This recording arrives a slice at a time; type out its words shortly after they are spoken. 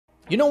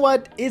You know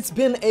what? It's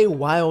been a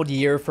wild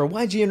year for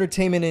YG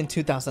Entertainment in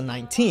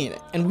 2019,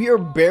 and we are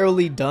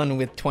barely done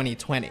with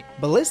 2020.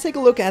 But let's take a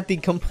look at the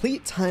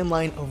complete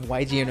timeline of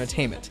YG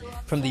Entertainment,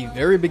 from the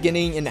very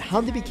beginning and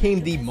how they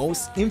became the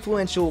most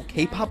influential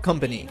K-pop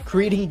company,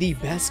 creating the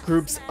best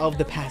groups of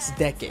the past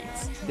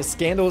decades, the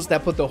scandals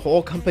that put the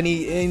whole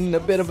company in a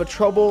bit of a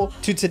trouble,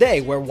 to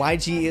today where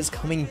YG is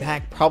coming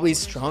back probably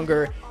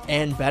stronger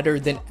and better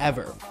than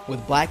ever,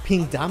 with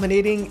BLACKPINK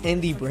dominating and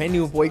the brand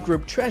new boy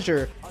group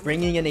Treasure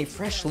bringing in a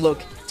fresh look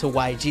to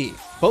YG.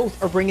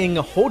 Both are bringing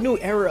a whole new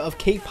era of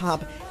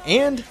K-pop,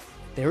 and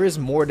there is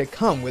more to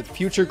come with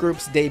future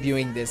groups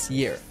debuting this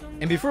year.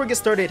 And before we get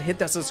started, hit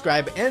that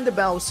subscribe and the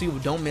bell so you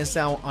don't miss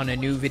out on a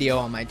new video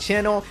on my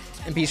channel,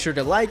 and be sure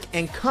to like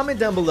and comment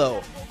down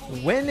below,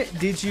 when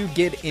did you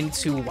get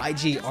into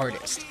YG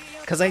artists?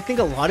 Because I think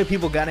a lot of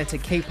people got into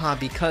K-pop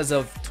because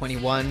of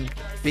 21,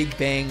 Big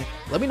Bang.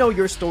 Let me know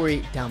your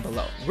story down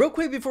below. Real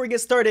quick before we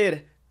get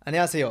started,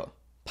 안녕하세요.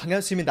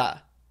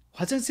 반갑습니다.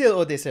 화장실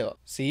어디세요?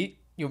 See?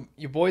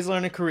 Your boy's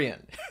learning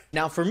Korean.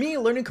 Now for me,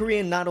 learning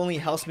Korean not only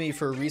helps me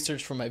for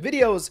research for my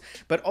videos,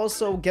 but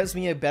also gives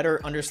me a better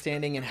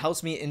understanding and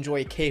helps me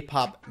enjoy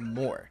K-pop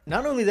more.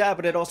 Not only that,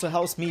 but it also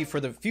helps me for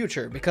the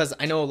future, because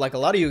I know like a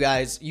lot of you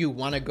guys, you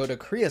want to go to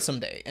Korea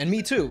someday, and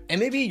me too. And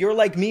maybe you're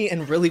like me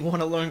and really want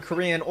to learn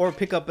Korean or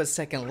pick up a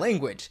second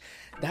language.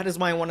 That is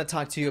why I want to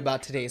talk to you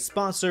about today's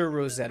sponsor,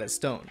 Rosetta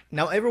Stone.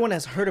 Now everyone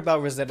has heard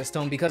about Rosetta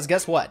Stone because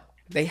guess what?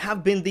 They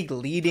have been the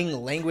leading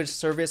language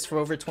service for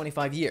over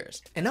 25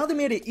 years. And now they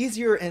made it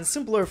easier and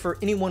simpler for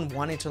anyone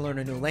wanting to learn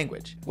a new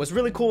language. What's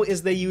really cool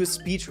is they use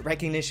speech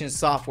recognition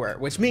software,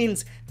 which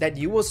means that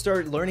you will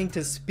start learning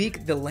to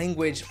speak the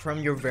language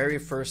from your very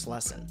first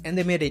lesson. And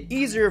they made it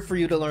easier for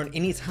you to learn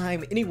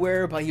anytime,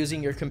 anywhere by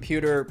using your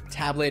computer,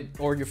 tablet,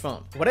 or your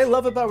phone. What I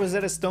love about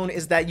Rosetta Stone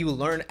is that you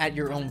learn at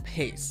your own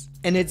pace.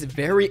 And it's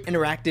very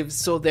interactive,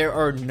 so there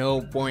are no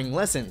boring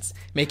lessons,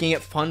 making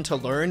it fun to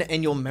learn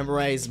and you'll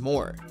memorize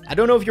more. I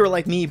don't know if you're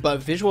like me,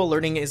 but visual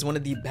learning is one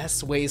of the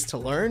best ways to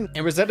learn,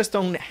 and Rosetta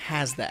Stone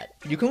has that.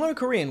 You can learn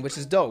Korean, which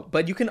is dope,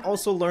 but you can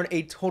also learn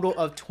a total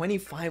of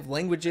 25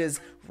 languages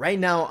right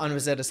now on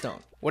Rosetta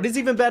Stone. What is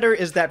even better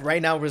is that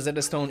right now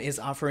Rosetta Stone is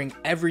offering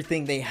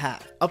everything they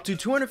have. Up to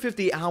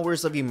 250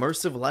 hours of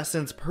immersive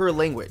lessons per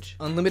language,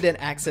 unlimited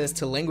access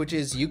to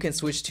languages you can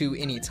switch to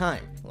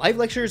anytime, live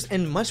lectures,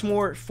 and much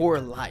more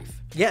for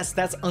life. Yes,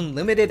 that's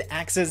unlimited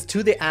access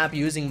to the app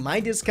using my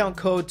discount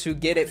code to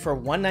get it for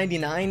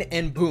 $199,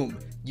 and boom,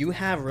 you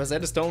have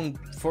Rosetta Stone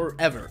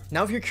forever.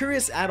 Now, if you're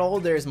curious at all,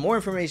 there's more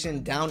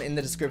information down in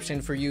the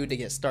description for you to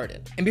get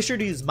started. And be sure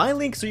to use my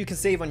link so you can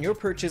save on your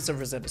purchase of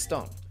Rosetta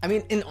Stone. I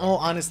mean, in all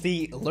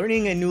honesty,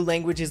 learning a new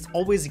language is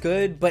always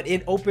good, but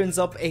it opens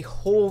up a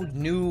whole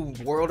new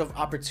world of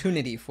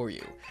opportunity for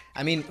you.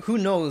 I mean, who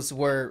knows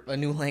where a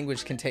new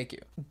language can take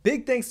you.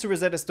 Big thanks to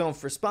Rosetta Stone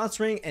for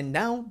sponsoring, and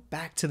now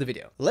back to the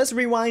video. Let's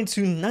rewind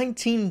to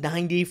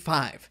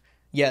 1995.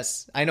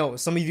 Yes, I know,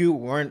 some of you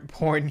weren't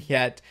born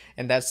yet,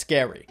 and that's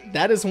scary.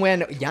 That is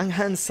when Yang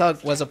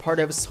Han-seok was a part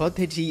of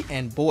Taiji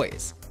and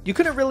Boys. You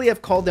couldn't really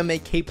have called them a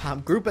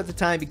K-pop group at the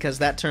time because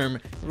that term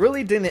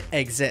really didn't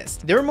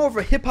exist. They were more of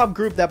a hip-hop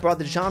group that brought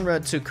the genre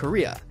to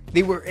Korea.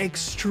 They were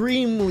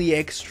extremely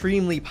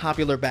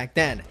popular back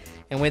then,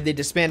 and when they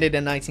disbanded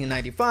in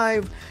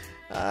 1995,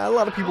 a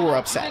lot of people were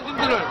upset.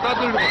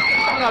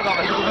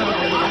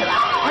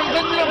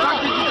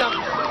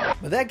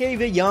 But that gave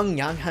a young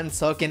Yang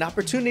Han-seok an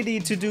opportunity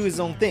to do his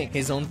own thing.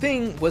 His own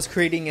thing was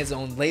creating his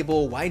own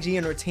label, YG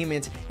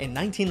Entertainment, in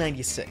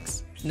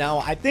 1996. Now,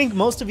 I think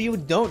most of you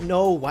don't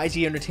know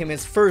YG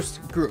Entertainment's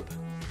first group.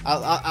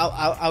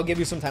 I'll give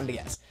you some time to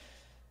guess.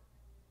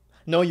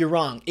 No, you're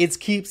wrong. It's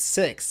Keep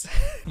Six.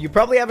 You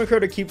probably haven't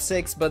heard of Keep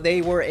Six, but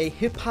they were a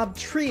hip-hop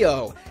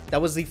trio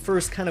that was the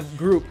first kind of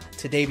group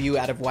to debut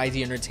out of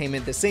YG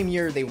Entertainment the same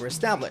year they were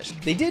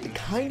established. They did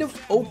kind of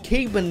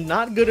okay, but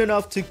not good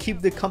enough to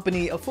keep the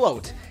company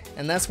afloat.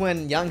 And that's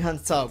when Yang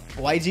Han-seok,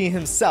 YG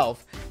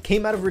himself,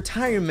 came out of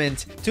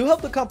retirement to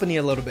help the company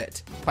a little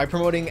bit by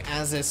promoting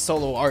as a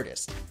solo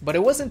artist. But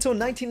it wasn't until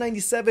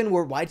 1997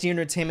 where YG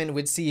Entertainment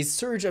would see a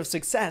surge of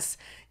success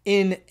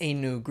in a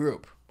new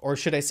group, or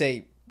should I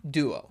say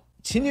duo.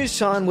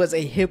 JINUSEAN was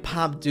a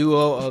hip-hop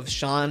duo of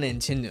Sean and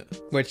Jinu,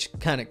 which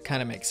kind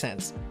of makes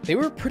sense. They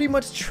were pretty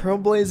much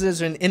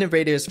trailblazers and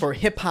innovators for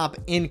hip-hop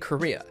in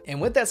Korea. And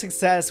with that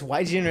success,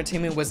 YG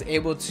Entertainment was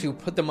able to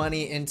put the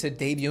money into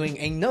debuting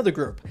another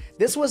group.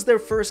 This was their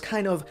first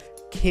kind of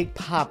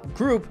K-pop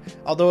group,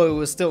 although it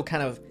was still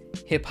kind of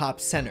hip-hop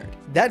centered.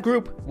 That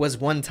group was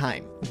One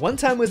Time. One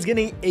Time was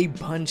getting a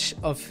bunch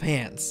of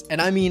fans,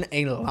 and I mean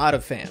a lot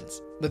of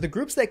fans. But the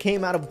groups that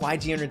came out of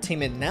YG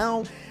Entertainment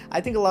now,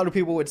 I think a lot of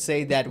people would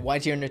say that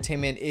YG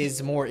Entertainment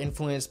is more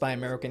influenced by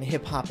American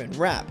hip-hop and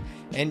rap,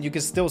 and you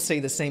could still say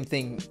the same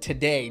thing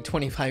today,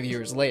 25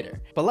 years later.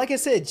 But like I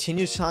said,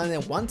 JINUSEAN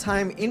at one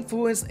time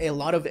influenced a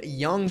lot of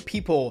young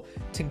people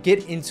to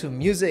get into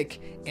music,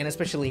 and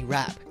especially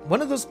rap.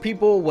 One of those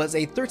people was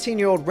a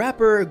 13-year-old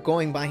rapper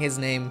going by his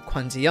name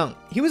Kwon Ji-young.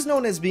 He was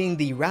known as being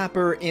the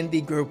rapper in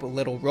the group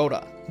Little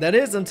Rhoda. That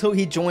is until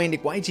he joined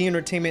YG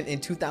Entertainment in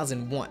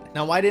 2001.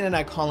 Now, why didn't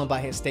I call him by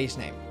his stage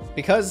name?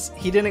 Because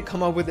he didn't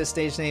come up with his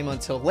stage name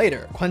until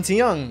later. Kwon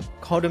Young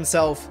called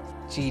himself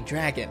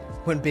G-Dragon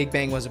when Big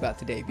Bang was about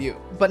to debut.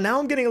 But now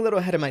I'm getting a little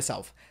ahead of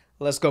myself.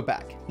 Let's go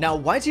back. Now,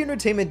 YG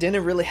Entertainment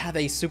didn't really have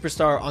a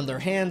superstar on their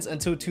hands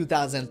until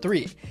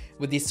 2003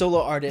 with the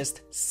solo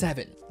artist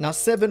Seven. Now,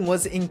 Seven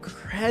was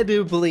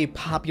incredibly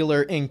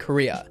popular in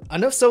Korea,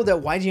 enough so that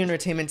YG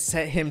Entertainment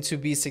set him to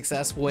be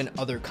successful in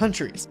other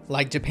countries,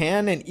 like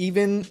Japan and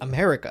even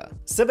America.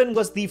 Seven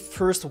was the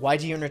first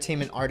YG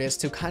Entertainment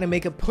artist to kind of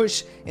make a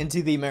push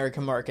into the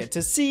American market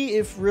to see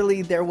if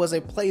really there was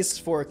a place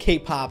for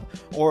K-pop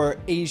or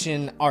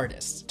Asian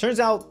artists. Turns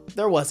out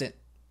there wasn't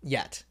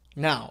yet.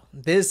 Now,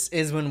 this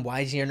is when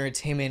YG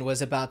Entertainment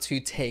was about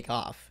to take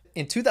off.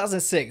 In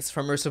 2006,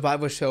 from her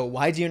survival show,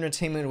 YG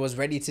Entertainment was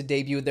ready to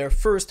debut their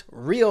first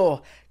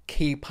real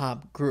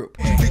K-pop group.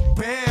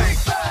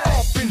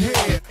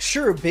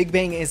 Sure, Big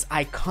Bang is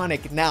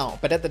iconic now,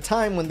 but at the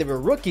time when they were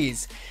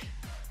rookies,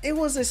 it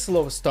was a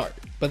slow start.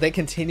 But they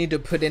continued to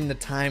put in the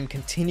time,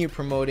 continued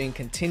promoting,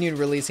 continued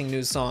releasing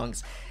new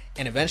songs,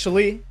 and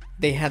eventually,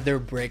 they had their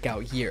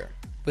breakout year.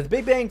 With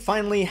Big Bang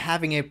finally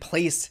having a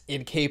place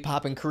in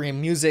K-pop and Korean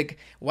music,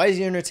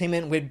 YG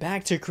Entertainment went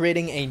back to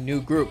creating a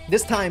new group.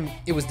 This time,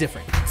 it was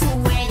different.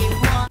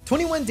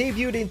 21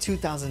 debuted in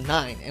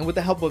 2009, and with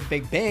the help of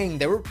Big Bang,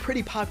 they were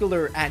pretty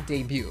popular at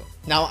debut.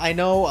 Now, I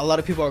know a lot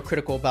of people are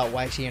critical about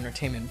YG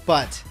Entertainment,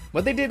 but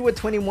what they did with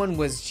 21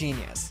 was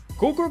genius.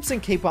 Girl groups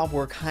in K-pop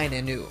were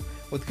kinda new,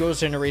 with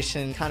Girls'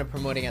 Generation kind of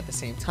promoting at the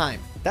same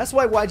time. That's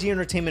why YG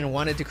Entertainment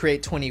wanted to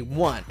create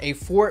 21, a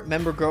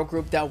 4-member girl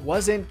group that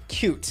wasn't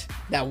cute,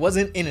 that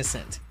wasn't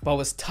innocent, but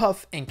was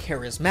tough and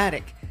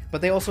charismatic. But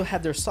they also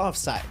had their soft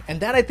side. And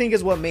that, I think,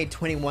 is what made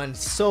 21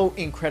 so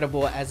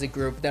incredible as a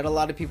group that a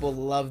lot of people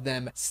love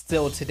them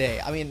still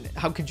today. I mean,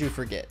 how could you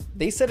forget?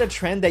 They set a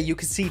trend that you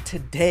could see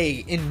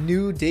today in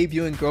new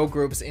debuting girl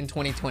groups in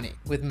 2020.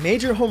 With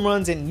major home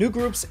runs in new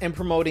groups and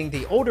promoting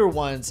the older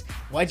ones,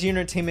 YG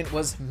Entertainment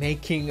was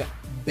making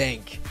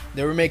bank.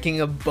 They were making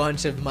a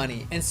bunch of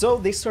money. And so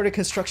they started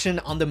construction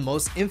on the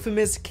most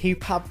infamous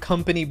K-pop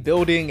company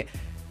building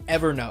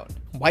ever known.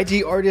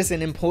 YG artists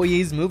and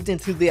employees moved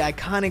into the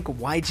iconic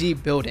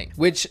YG building,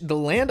 which the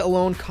land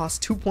alone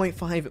cost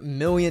 $2.5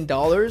 million,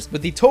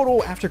 with the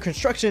total after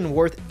construction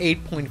worth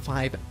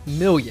 $8.5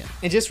 million.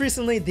 And just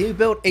recently, they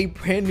built a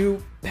brand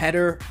new,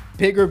 better,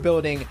 bigger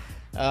building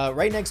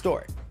right next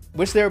door,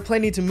 which they're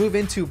planning to move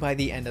into by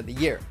the end of the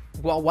year.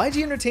 While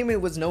YG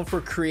Entertainment was known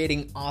for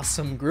creating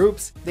awesome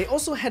groups, they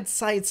also had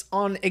sights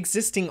on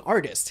existing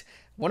artists.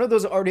 One of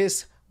those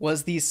artists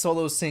was the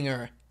solo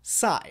singer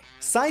Psy.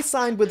 Psy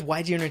signed with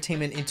YG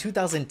Entertainment in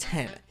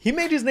 2010. He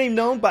made his name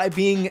known by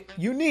being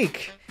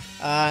unique.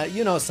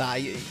 You know Psy,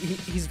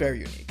 he's very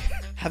unique.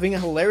 Having a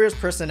hilarious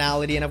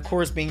personality and of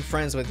course being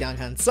friends with Yang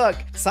Han-suk,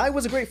 Psy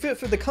was a great fit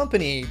for the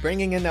company,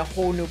 bringing in a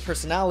whole new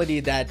personality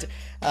that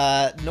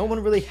no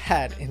one really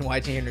had in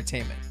YG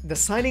Entertainment. The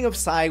signing of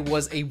Psy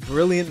was a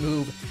brilliant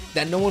move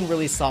that no one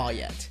really saw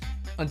yet.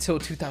 Until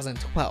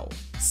 2012.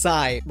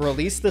 Psy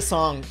released the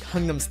song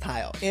Gangnam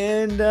Style,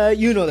 and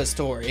you know the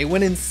story. It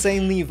went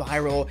insanely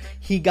viral.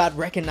 He got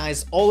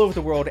recognized all over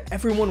the world.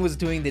 Everyone was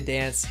doing the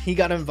dance. He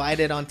got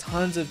invited on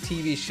tons of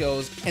TV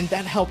shows, and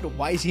that helped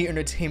YG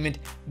Entertainment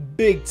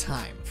big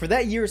time. For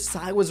that year,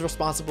 Psy was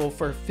responsible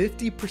for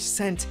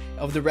 50%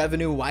 of the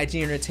revenue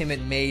YG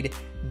Entertainment made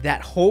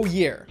that whole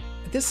year.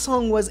 This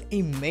song was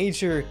a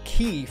major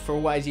key for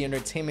YG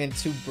Entertainment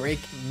to break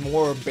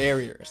more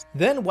barriers.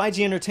 Then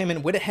YG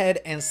Entertainment went ahead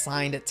and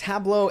signed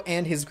Tableau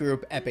and his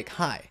group Epik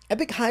High.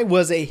 Epik High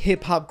was a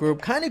hip-hop group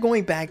kind of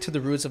going back to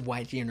the roots of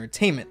YG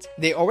Entertainment.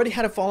 They already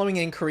had a following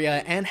in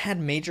Korea and had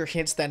major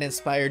hits that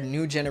inspired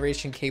new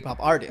generation K-pop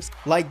artists,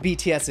 like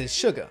BTS's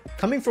Suga.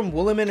 Coming from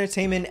Woollim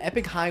Entertainment,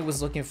 Epik High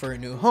was looking for a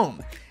new home,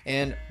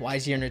 and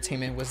YG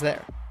Entertainment was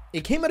there.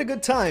 It came at a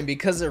good time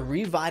because it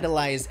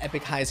revitalized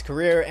Epik High's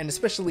career and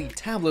especially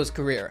Tableau's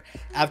career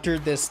after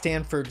the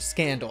Stanford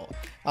scandal.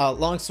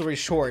 Long story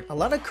short, a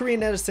lot of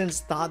Korean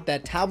netizens thought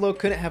that Tableau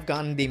couldn't have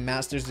gotten the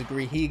master's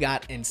degree he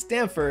got in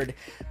Stanford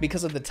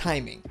because of the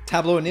timing.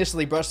 Tableau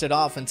initially brushed it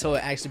off until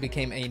it actually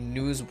became a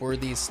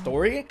newsworthy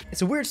story.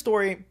 It's a weird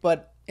story,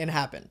 but it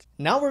happened.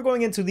 Now we're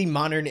going into the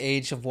modern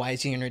age of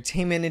YG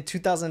Entertainment in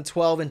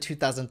 2012 and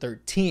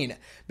 2013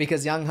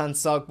 because Yang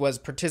Han-suk was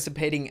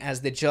participating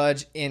as the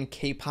judge in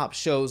K-pop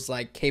shows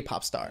like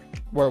K-pop Star,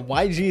 where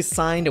YG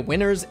signed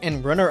winners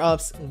and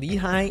runner-ups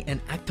Lee-Hi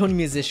and AKTON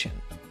Musician.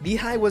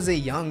 Lee-Hi was a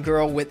young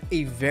girl with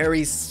a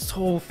very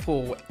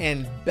soulful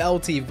and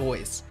belty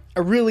voice,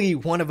 a really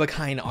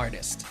one-of-a-kind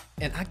artist.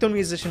 And AKTON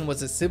Musician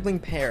was a sibling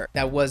pair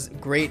that was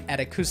great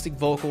at acoustic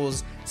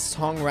vocals,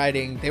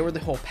 songwriting. They were the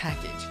whole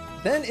package.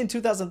 Then in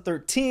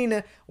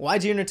 2013,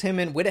 YG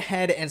Entertainment went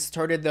ahead and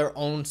started their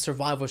own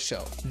survival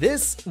show.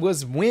 This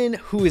was Win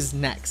Who Is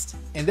Next,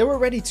 and they were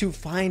ready to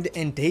find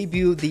and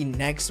debut the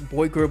next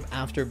boy group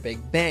after Big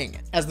Bang.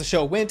 As the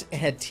show went, it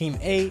had Team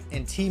A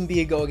and Team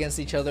B go against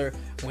each other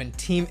when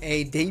Team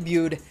A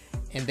debuted,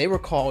 and they were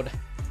called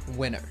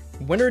Winner.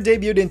 Winner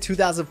debuted in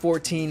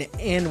 2014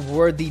 and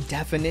were the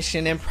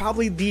definition and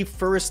probably the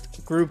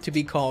first group to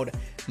be called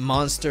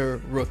Monster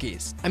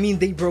Rookies. I mean,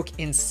 they broke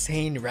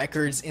insane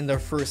records in their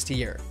first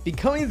year,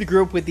 becoming the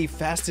group with the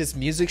fastest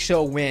music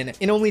show win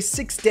in only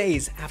 6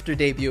 days after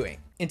debuting.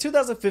 In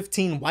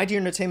 2015, YG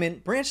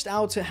Entertainment branched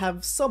out to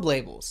have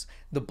sub-labels,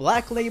 the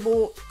Black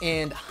Label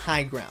and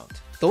High Ground.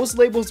 Those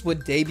labels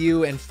would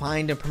debut and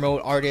find and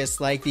promote artists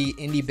like the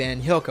indie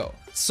band Hyoko,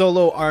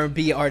 solo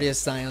R&B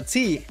artist Zion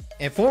T,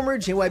 and former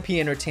JYP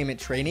Entertainment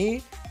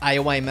trainee,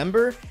 IOI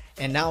member,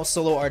 and now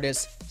solo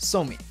artist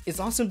Somi.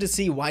 It's awesome to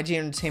see YG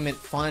Entertainment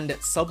fund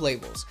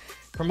sub-labels,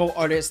 promote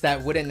artists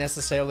that wouldn't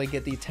necessarily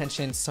get the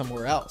attention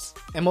somewhere else.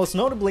 And most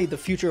notably, the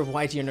future of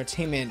YG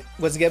Entertainment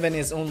was given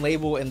his own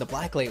label in the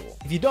Black Label.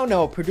 If you don't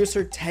know,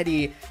 producer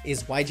Teddy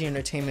is YG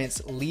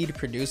Entertainment's lead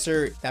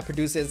producer that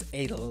produces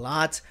a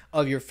lot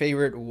of your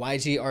favorite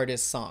YG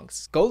artist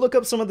songs. Go look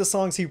up some of the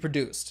songs he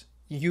produced.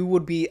 You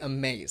would be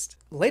amazed.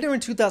 Later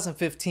in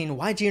 2015,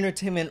 YG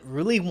Entertainment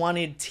really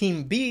wanted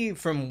Team B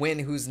from Win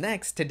Who's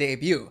Next to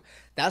debut.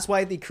 That's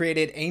why they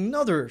created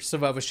another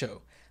survival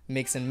show,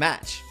 Mix and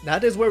Match.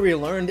 That is where we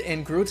learned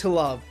and grew to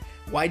love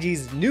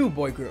YG's new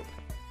boy group,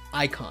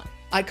 iKON.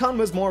 iKON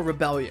was more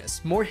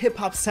rebellious, more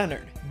hip-hop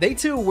centered. They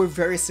too were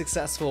very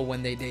successful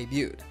when they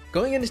debuted.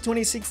 Going into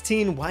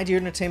 2016, YG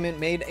Entertainment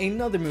made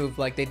another move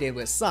like they did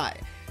with Psy.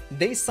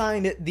 They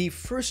signed the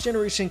first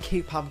generation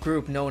K-pop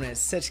group known as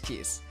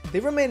Sechkis. They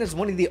remain as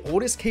one of the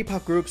oldest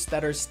K-pop groups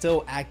that are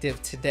still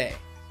active today.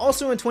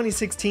 Also in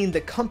 2016,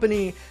 the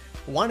company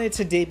wanted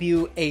to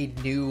debut a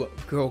new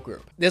girl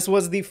group. This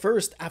was the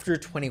first after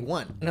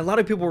 21, and a lot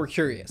of people were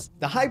curious.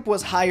 The hype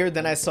was higher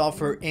than I saw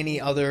for any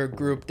other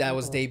group that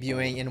was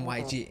debuting in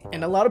YG,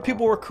 and a lot of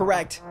people were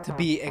correct to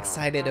be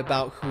excited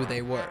about who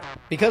they were,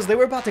 because they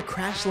were about to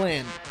crash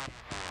land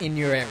in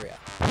your area.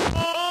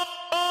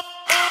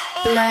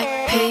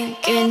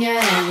 BLACKPINK in your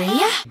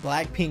area?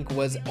 BLACKPINK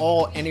was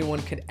all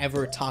anyone could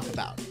ever talk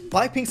about.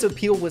 BLACKPINK's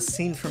appeal was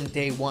seen from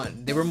day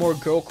one. They were more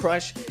girl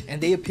crush, and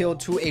they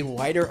appealed to a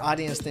wider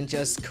audience than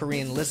just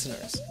Korean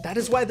listeners. That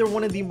is why they're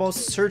one of the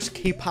most searched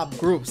K-pop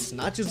groups,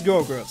 not just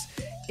girl groups,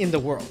 in the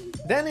world.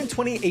 Then in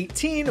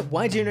 2018,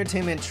 YG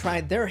Entertainment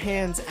tried their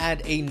hands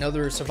at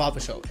another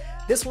survival show.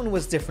 This one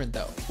was different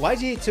though.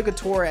 YG took a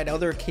tour at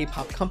other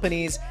K-pop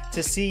companies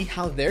to see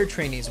how their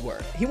trainees were.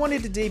 He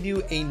wanted to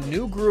debut a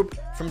new group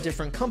from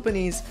different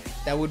companies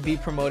that would be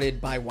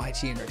promoted by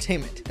YG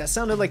Entertainment. That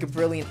sounded like a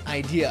brilliant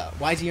idea.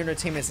 YG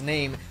Entertainment's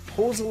name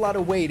holds a lot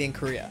of weight in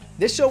Korea.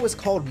 This show was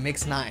called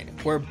Mix 9,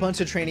 where a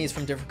bunch of trainees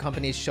from different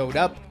companies showed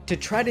up to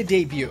try to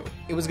debut.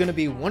 It was going to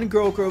be one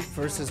girl group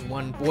versus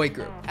one boy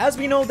group. As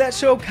we know, that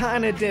show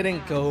kinda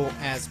didn't go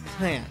as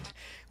planned,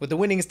 with the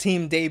winnings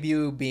team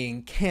debut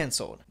being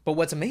cancelled. But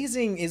what's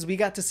amazing is we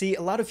got to see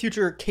a lot of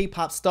future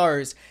K-pop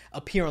stars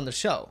appear on the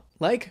show,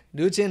 like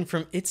Ryujin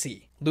from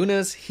ITZY,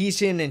 Luna's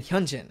Heejin and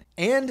Hyunjin,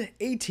 and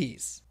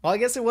ATEEZ. Well, I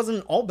guess it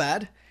wasn't all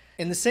bad.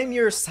 In the same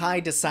year, Psy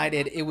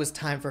decided it was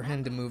time for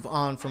him to move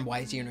on from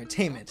YG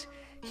Entertainment.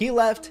 He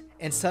left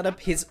and set up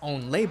his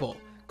own label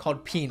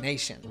called P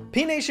Nation.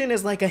 P Nation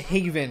is like a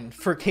haven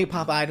for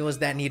K-pop idols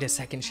that need a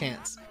second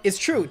chance. It's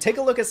true, take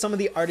a look at some of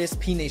the artists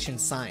P Nation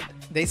signed.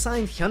 They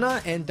signed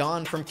Hyuna and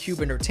Dawn from Cube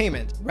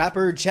Entertainment,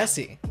 rapper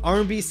Jessie,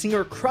 R&B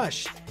singer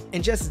Crush,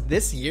 and just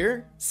this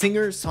year,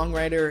 singer,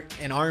 songwriter,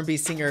 and R&B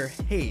singer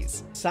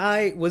Hayes.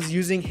 Psy was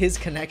using his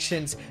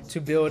connections to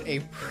build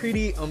a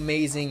pretty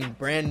amazing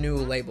brand new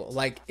label.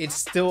 Like, it's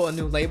still a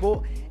new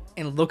label,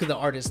 and look at the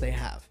artists they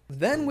have.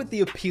 Then with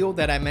the appeal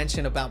that I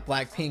mentioned about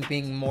BLACKPINK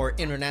being a more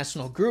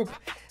international group,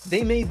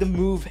 they made the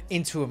move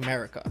into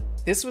America.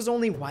 This was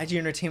only YG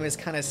Entertainment's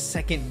kind of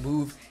second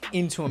move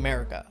into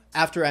America,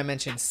 after I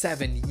mentioned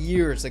 7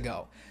 years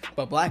ago.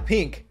 But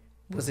BLACKPINK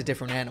was a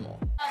different animal.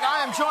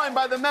 I am joined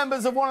by the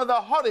members of one of the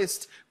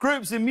hottest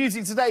groups in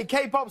music today,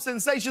 K-pop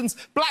sensations,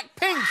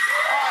 BLACKPINK.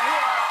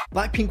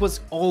 BLACKPINK was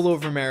all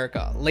over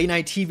America, late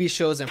night TV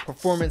shows and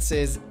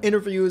performances,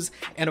 interviews,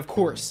 and of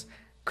course,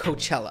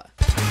 Coachella.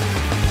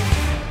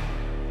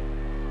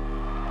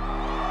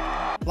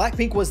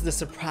 BLACKPINK was the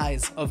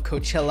surprise of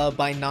Coachella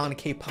by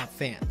non-K-pop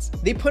fans.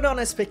 They put on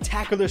a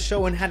spectacular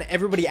show and had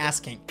everybody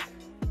asking,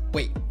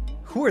 wait,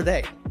 who are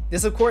they?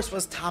 This of course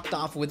was topped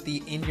off with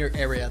the In Your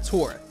Area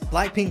tour,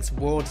 BLACKPINK's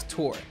world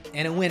tour,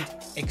 and it went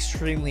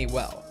extremely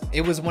well.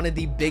 It was one of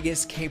the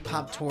biggest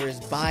K-pop tours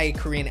by a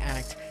Korean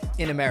act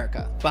in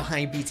America,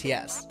 behind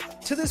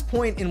BTS. To this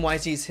point in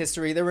YG's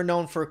history, they were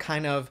known for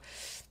kind of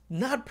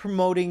not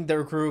promoting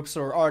their groups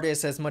or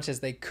artists as much as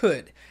they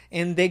could,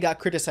 and they got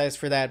criticized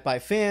for that by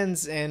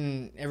fans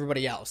and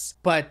everybody else.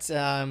 But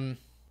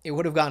it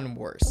would have gotten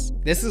worse.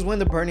 This is when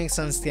the Burning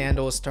Sun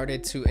scandal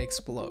started to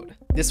explode.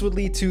 This would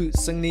lead to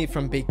Seungri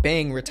from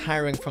BIGBANG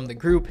retiring from the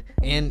group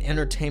and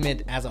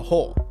entertainment as a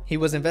whole. He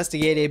was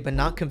investigated but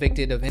not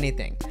convicted of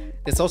anything.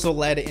 This also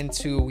led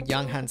into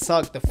Yang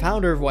Han-suk, the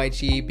founder of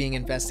YG, being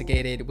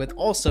investigated with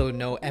also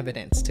no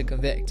evidence to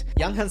convict.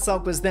 Yang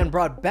Han-suk was then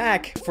brought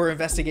back for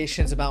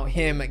investigations about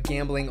him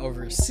gambling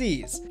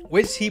overseas,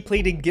 which he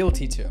pleaded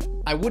guilty to.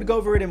 I would go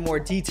over it in more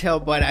detail,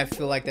 but I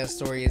feel like that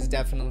story is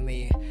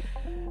definitely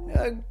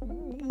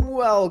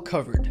well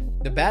covered.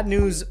 The bad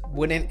news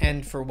wouldn't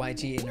end for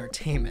YG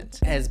Entertainment,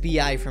 as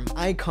BI from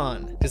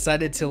iKON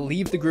decided to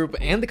leave the group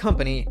and the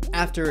company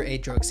after a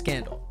drug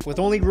scandal. With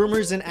only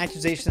rumors and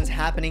accusations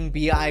happening,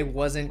 BI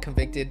wasn't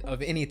convicted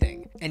of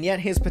anything, and yet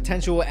his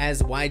potential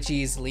as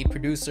YG's lead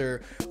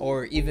producer,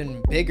 or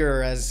even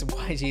bigger as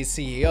YG's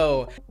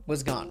CEO,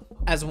 was gone.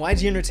 As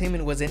YG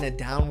Entertainment was in a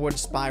downward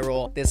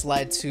spiral, this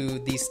led to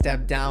the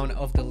step down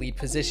of the lead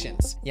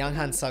positions. Yang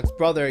Han-suk's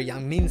brother,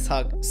 Yang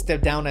Min-suk,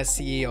 stepped down as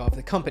CEO of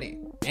the company,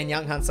 and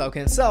Yang Han-suk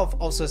himself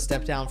also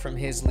stepped down from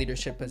his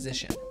leadership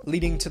position,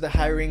 leading to the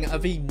hiring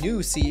of a new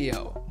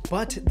CEO.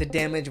 But the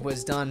damage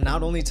was done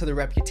not only to the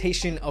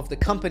reputation of the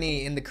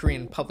company in the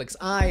Korean public's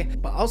eye,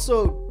 but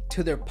also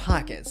to their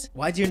pockets.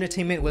 YG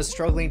Entertainment was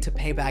struggling to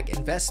pay back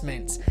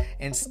investments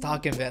and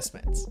stock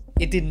investments.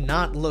 It did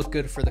not look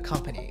good for the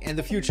company, and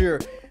the future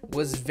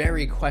was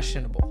very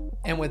questionable.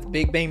 And with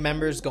Big Bang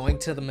members going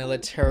to the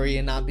military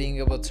and not being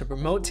able to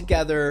promote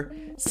together,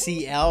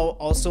 CL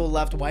also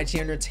left YG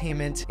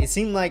Entertainment. It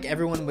seemed like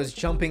everyone was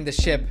jumping the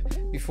ship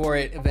before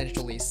it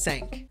eventually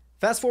sank.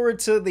 Fast forward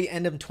to the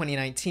end of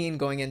 2019,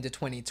 going into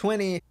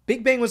 2020,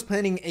 Big Bang was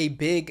planning a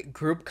big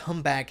group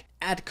comeback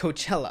at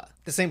Coachella,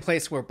 the same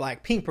place where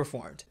BLACKPINK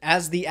performed,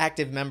 as the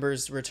active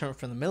members returned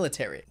from the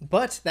military.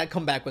 But that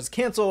comeback was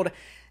canceled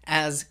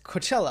as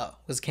Coachella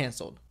was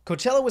canceled.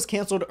 Coachella was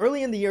canceled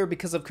early in the year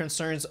because of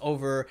concerns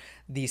over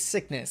the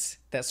sickness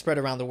that spread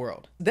around the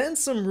world. Then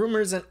some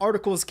rumors and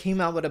articles came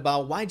out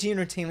about YG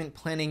Entertainment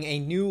planning a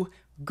new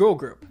girl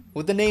group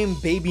with the name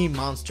Baby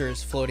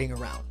Monsters floating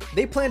around.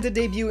 They plan to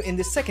debut in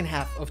the second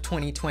half of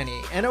 2020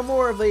 and are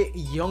more of a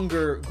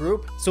younger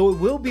group, so it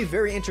will be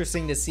very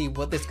interesting to see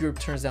what this group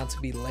turns out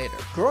to be later.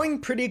 Growing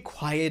pretty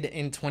quiet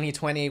in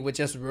 2020 with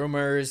just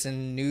rumors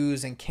and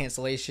news and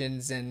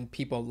cancellations and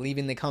people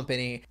leaving the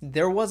company,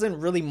 there wasn't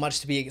really much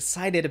to be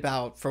excited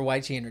about for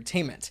YG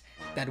Entertainment.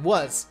 That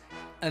was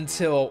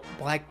until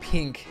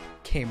BLACKPINK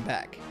came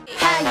back.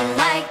 How you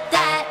like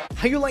that?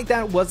 How You Like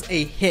That was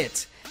a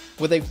hit,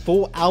 with a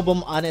full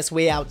album on its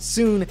way out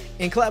soon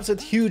and collabs with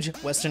huge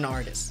Western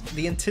artists.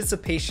 The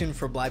anticipation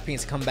for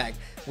BLACKPINK's comeback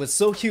was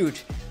so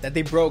huge that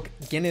they broke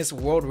Guinness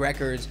World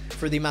Records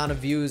for the amount of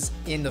views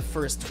in the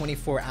first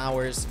 24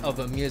 hours of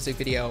a music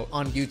video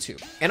on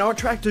YouTube, and are on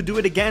track to do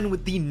it again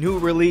with the new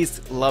release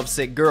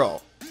Lovesick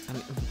Girl. I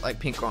mean,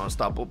 BLACKPINK are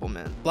unstoppable,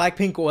 man.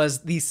 BLACKPINK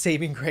was the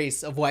saving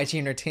grace of YG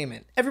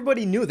Entertainment.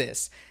 Everybody knew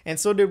this, and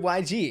so did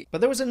YG.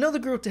 But there was another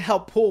group to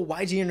help pull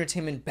YG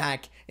Entertainment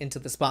back into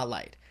the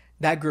spotlight.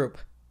 That group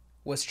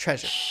was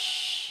Treasure.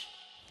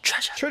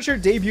 Treasure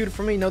debuted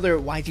from another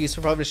YG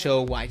survival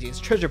show, YG's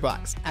Treasure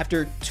Box,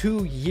 after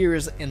 2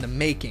 years in the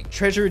making.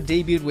 Treasure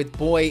debuted with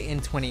Boy in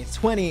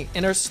 2020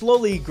 and are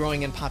slowly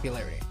growing in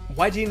popularity.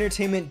 YG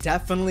Entertainment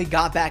definitely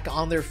got back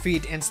on their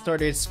feet and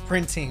started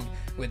sprinting,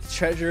 with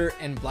Treasure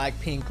and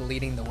BLACKPINK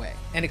leading the way.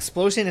 An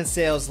explosion in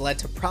sales led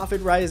to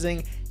profit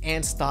rising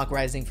and stock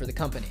rising for the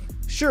company.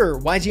 Sure,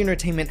 YG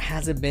Entertainment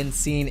hasn't been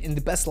seen in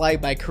the best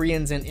light by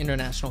Koreans and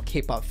international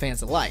K-pop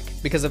fans alike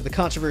because of the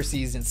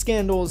controversies and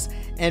scandals,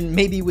 and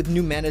maybe with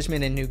new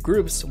management and new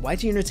groups,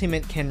 YG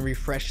Entertainment can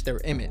refresh their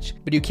image.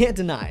 But you can't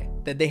deny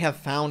that they have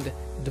found,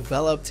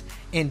 developed,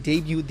 and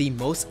debuted the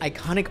most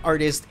iconic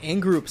artists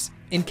and groups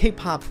in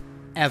K-pop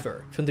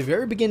ever. From the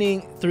very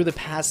beginning through the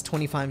past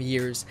 25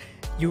 years,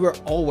 you are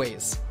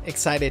always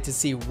excited to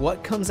see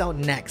what comes out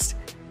next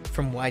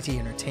from YG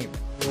Entertainment.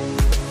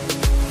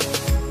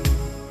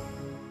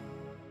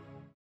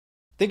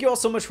 Thank you all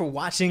so much for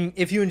watching.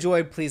 If you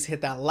enjoyed, please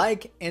hit that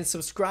like and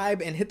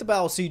subscribe and hit the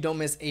bell so you don't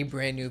miss a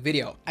brand new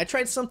video. I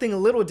tried something a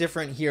little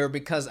different here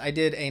because I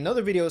did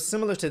another video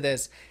similar to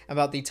this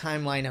about the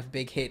timeline of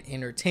Big Hit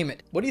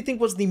Entertainment. What do you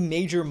think was the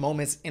major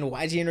moments in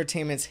YG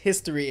Entertainment's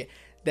history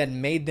that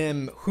made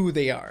them who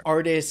they are?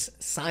 Artists,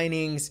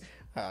 signings,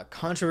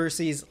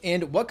 controversies,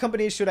 and what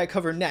companies should I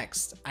cover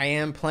next? I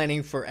am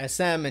planning for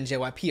SM and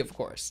JYP, of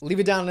course.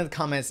 Leave it down in the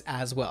comments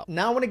as well.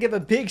 Now I want to give a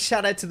big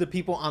shout out to the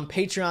people on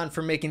Patreon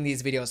for making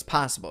these videos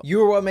possible. You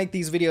are what make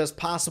these videos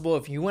possible.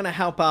 If you want to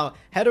help out,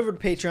 head over to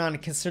Patreon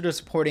and consider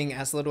supporting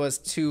as little as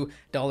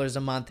 $2 a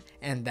month,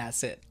 and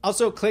that's it.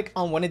 Also, click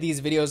on one of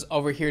these videos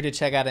over here to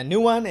check out a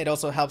new one. It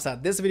also helps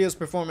out this video's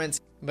performance.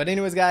 But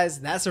anyways, guys,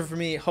 that's it for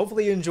me.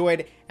 Hopefully you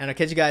enjoyed, and I'll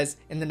catch you guys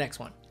in the next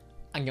one.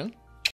 안녕.